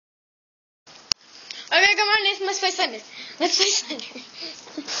Okay, come on, Nathan. Let's play Slender. Let's play Slender.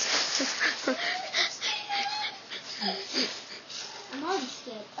 I'm already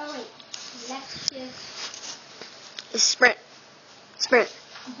scared. Oh, wait. Let's just... It's sprint. Sprint.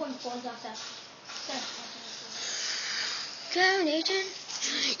 I'm putting phones off that. Go, Nathan.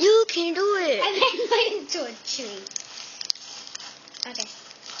 You can do it. I ran right into a tree. Okay.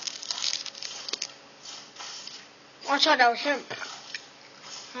 I thought that was him.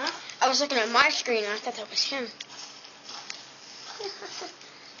 Huh? I was looking at my screen and I thought that was him.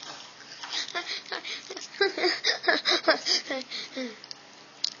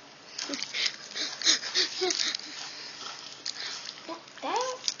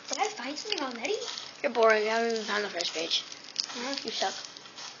 Did I find something already? You're boring. I haven't even found the first page. You suck.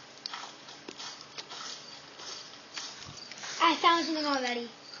 I found something already.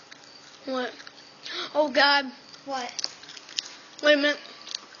 What? Oh, God. What? Wait a minute.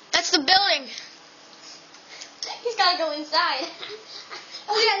 That's the building. He's got to go inside.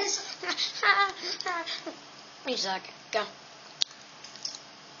 Oh, yeah, this... You suck. Go.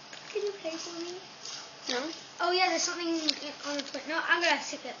 Can you play for me? No? Oh, yeah, there's something on the Twitter. No, I'm going to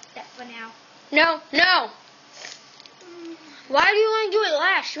skip that for now. No, no. Why do you want to do it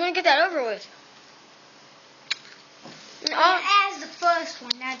last? You want to get that over with. As the first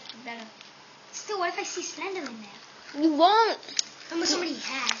one, that's better. Still, what if I see Slender in there? You won't. Almost somebody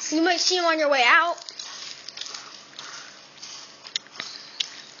has. You might see him on your way out.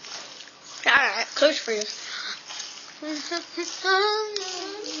 Alright, close for you. I'm scared.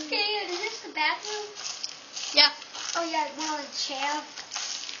 Is this the bathroom? Yeah. Oh, yeah, one on the chair.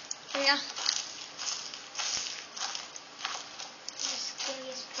 Yeah. The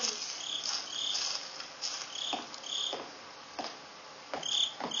scariest place.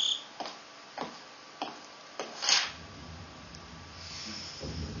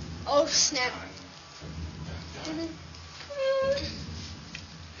 Oh, snap. I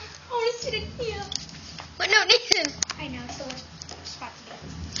want to sit in here. But no, Nathan. I know, it's the worst spot to be.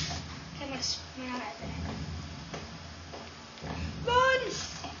 Okay, I'm going to run out of that. Run!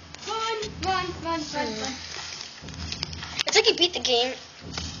 Run, run, run, run, run. It's like you beat the game.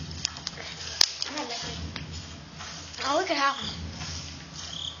 I'm not listening. Oh, look at how.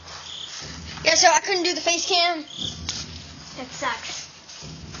 Yeah, so I couldn't do the face cam. That sucks.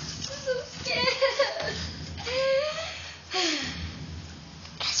 I'm so scared.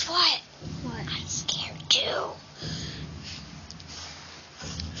 Guess what? What? I'm scared too.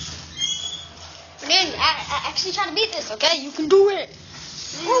 But then, I actually try to beat this, okay? You can do it.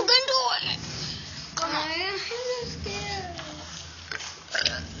 You can do it. Come on. I'm so scared.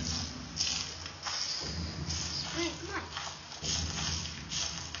 Wait, come on.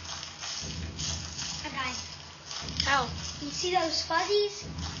 I'm dying. How? You see those fuzzies?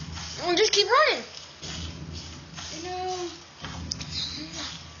 Well, just keep running. No.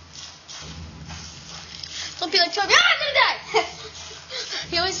 Don't be like, I'm gonna die.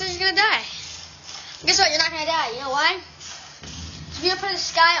 He always says he's gonna die. Guess what? You're not gonna die. You know why? You're part of the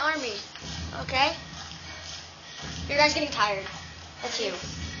Sky Army. Okay? Your guy's getting tired. That's you.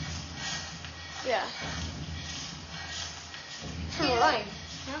 Yeah. From running.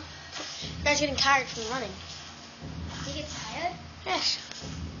 Huh? Your guy's getting tired from running. You get tired? Yes.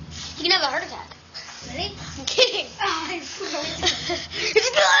 You can have a heart attack. Really? I'm kidding. Oh, I'm so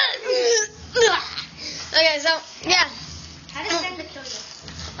Okay, so, yeah. How does Slender kill you?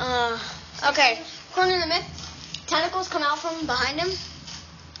 Okay. According to the myth, tentacles come out from behind him.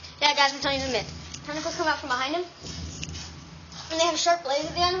 Yeah, guys, I'm telling you the myth. Tentacles come out from behind him, and they have sharp blades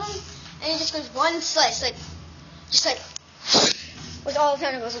at the end of them, and he just goes one slice, just like, with all the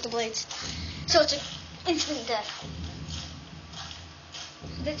tentacles with the blades. So it's an instant death.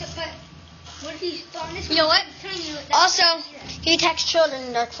 But what if he's on this? You know what? I'm telling you that- Also, he attacks children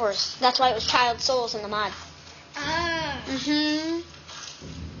in Dark Forest. That's why it was child souls in the mod. Ah. Mm-hmm.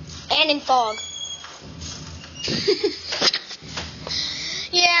 And in fog.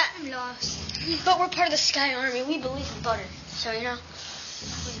 Yeah, I'm lost. but we're part of the Sky Army. We believe in butter. So, you know,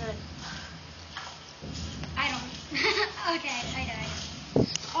 we're good. I don't. Okay, I know.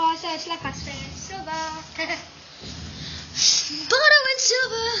 Oh, so it's like a silver. Butter and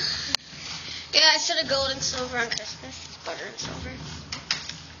silver. Yeah, instead of gold and silver on Christmas, it's butter and silver.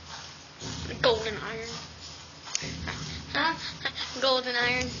 Gold and iron. Huh? Gold and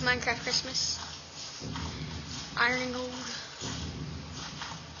iron. Minecraft Christmas. Iron and gold.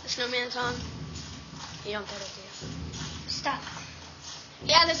 The snowman song. You don't get it, do you? Stop.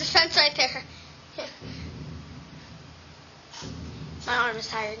 Yeah, there's a fence right there. My arm is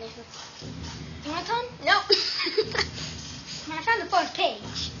tired, Nathan. You want to come? No. I found the first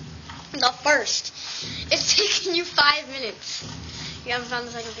page. the first. It's taking you 5 minutes. You haven't found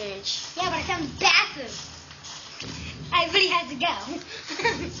the second page. Yeah, but I found the bathroom. I really had to go.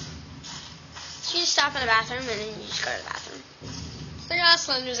 So you just stop in the bathroom and then you just go to the bathroom. Look at how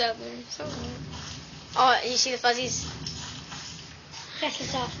Slender's out there. So weird. Oh, you see the fuzzies? Yes, I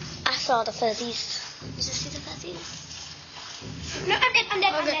saw. I saw the fuzzies. Did you see the fuzzies? No, I'm dead. I'm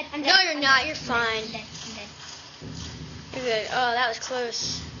dead. I'm Okay. dead. I'm dead. No, you're not. You're fine. I'm dead. I'm dead. You're good. Oh, that was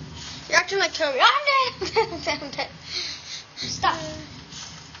close. You're acting like Toby. I'm dead. I'm dead. Stop.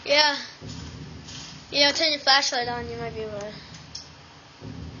 Yeah. You know, turn your flashlight on. You might be able to.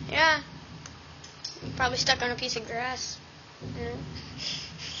 Yeah. You're probably stuck on a piece of grass. You know?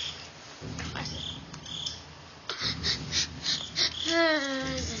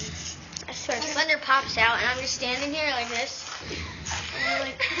 I swear, Slender pops out, and I'm just standing here like this. And I'm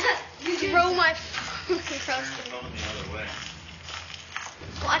like, throw my phone across the phone the other way.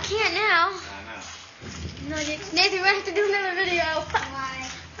 Well, I can't now. I know. No, Nathan, we have to do another video. Why?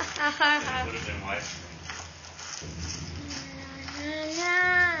 It would have been wise for me.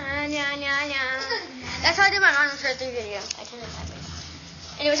 That's how I did my Arnold Schwarzenegger video. I turned it that way.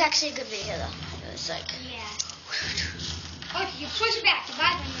 And it was actually a good video, though. It was like... Yeah. Okay, you push it back. The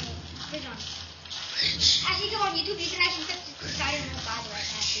Bible minute. Which one? Actually, go on YouTube. You can actually decide on the Bible right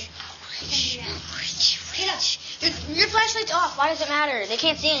after. You can do that. Get up. Your flashlight's off. Why does it matter? They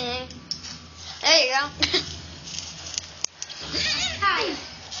can't see anything. There you go. Hi.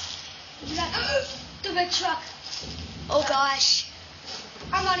 You got the big truck. Oh, gosh.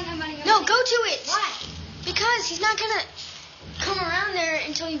 I'm running. No, go to it. Why? Because he's not going to come around there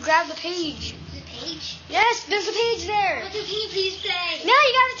until you grab the page. The page? Yes, there's a page there. What do you please play? Now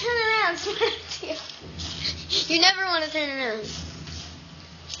you got to turn around. You never want to turn around.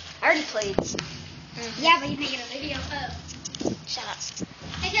 I already played. Yeah, but you're making a video. Shut up.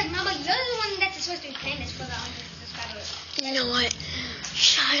 Hey, Mama, you're the one that's supposed to be playing this for the 100 subscribers. You know what?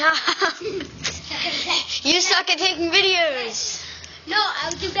 Shut up. You suck at taking videos. No,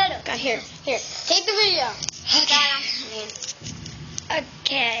 I'll do better. Got here. Take the video. Okay.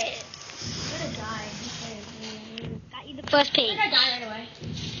 Okay. I'm gonna die. Got you the first page. I'm gonna die right away.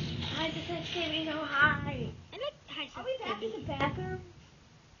 Why is the first page so high? Are we back in the bathroom?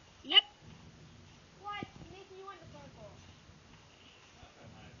 Yep. What? Nathan, you want the purple.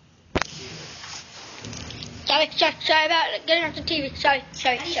 Sorry about getting off the TV. Sorry.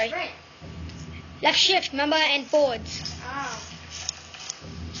 Left shift, remember, and forwards. Oh.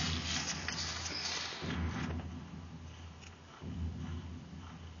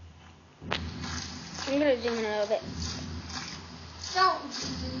 I'm gonna zoom in a little bit. Don't.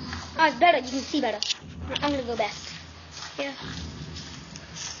 Oh, it's better. You can see better. I'm gonna go back. Yeah.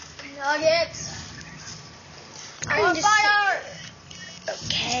 Nuggets. I'm just fire.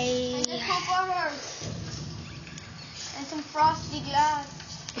 Okay. And just some fire. And some frosty glass.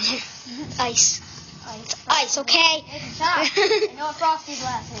 Ice. Okay. Nathan, shut up. I know what frosty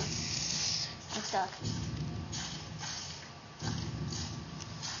glass is. I'm stuck.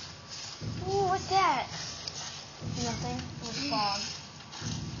 Ooh, what's that? Nothing. It was fog.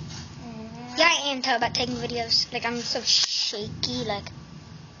 Yeah, I am tell about taking videos. Like, I'm so shaky, like.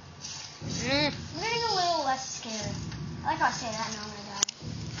 I'm getting a little less scared. I like how I say that now when I die.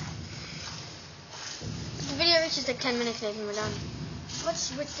 The video reaches like 10 minutes, Nathan, we're done.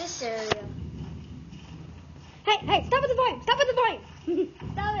 What's with this area? Hey, stop at the point! Stop it!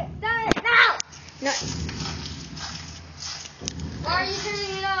 Now! No. Why are you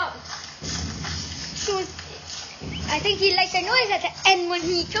turning it up? I think he liked the noise at the end when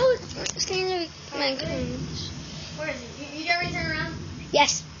he chose. Where is it? You got me turn around?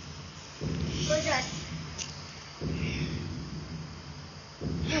 Yes. Where's that?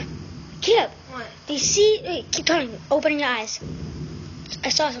 Caleb, What? do you see? Wait, keep turning. Opening your eyes. I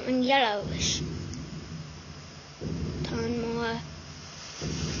saw something yellowish. Turn more.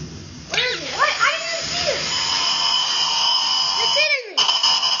 Where is it? What? I didn't even see it. You're kidding me.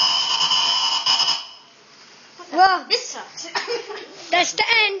 Whoa, This sucks. that's the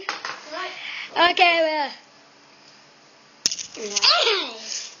end. Right. Okay, well.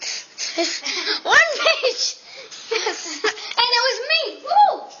 One page. Yes. And it was me.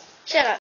 Woo! Shut up.